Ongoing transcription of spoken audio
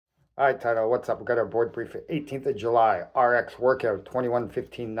All right, Tyler, what's up? We got our board brief for 18th of July. RX workout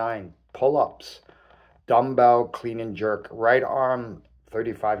 21:15:9 pull-ups, dumbbell clean and jerk right arm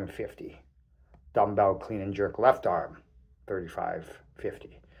 35 and 50. Dumbbell clean and jerk left arm 35,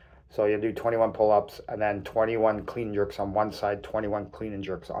 50. So you'll do 21 pull-ups and then 21 clean and jerks on one side, 21 clean and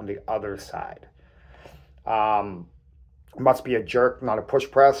jerks on the other side. Must be a jerk, not a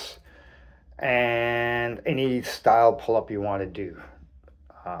push press, and any style pull-up you want to do.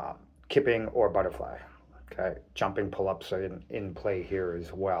 Kipping or butterfly. Okay, jumping pull-ups are in play here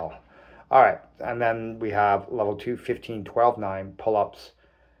as well. All right, and then we have level 2, 15:12:9 pull-ups,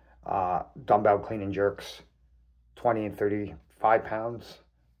 dumbbell clean and jerks, 20 and 35 pounds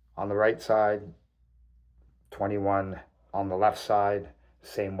on the right side, 21 on the left side,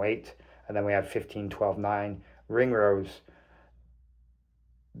 same weight. And then we have 15:12:9 ring rows,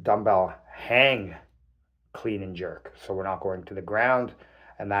 dumbbell hang clean and jerk. So we're not going to the ground,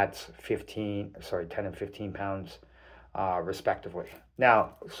 and that's 10 and 15 pounds respectively.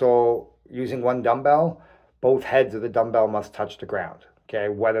 Now, so using one dumbbell, both heads of the dumbbell must touch the ground. Okay,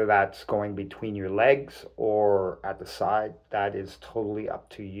 whether that's going between your legs or at the side, that is totally up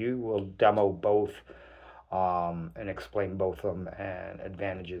to you. We'll demo both and explain both of them and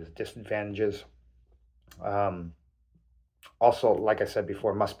advantages, disadvantages. Also, like I said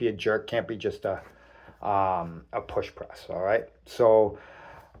before, must be a jerk, can't be just a push press. All right, so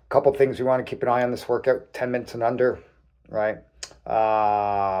a couple things we want to keep an eye on this workout: 10 minutes and under, right?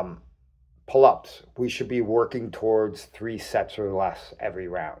 Pull-ups, we should be working towards 3 sets or less every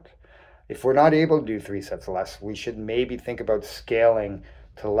round. If we're not able to do 3 sets or less, we should maybe think about scaling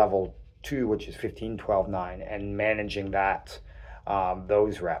to level 2, which is 15:12:9, and managing that,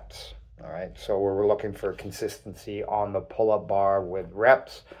 those reps. All right, so we're looking for consistency on the pull-up bar with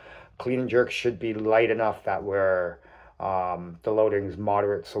reps. Clean and jerk should be light enough that we're the loading is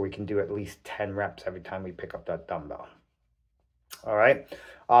moderate, so we can do at least 10 reps every time we pick up that dumbbell. All right,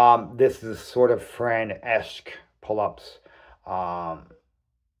 this is sort of Fran-esque pull-ups.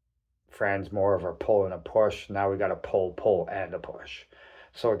 Fran's more of a pull and a push. Now we got a pull, and a push.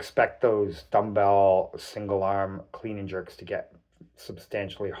 So expect those dumbbell single arm clean and jerks to get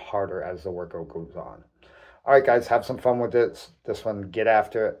substantially harder as the workout goes on. All right, guys, have some fun with this one. Get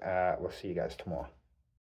after it. We'll see you guys tomorrow.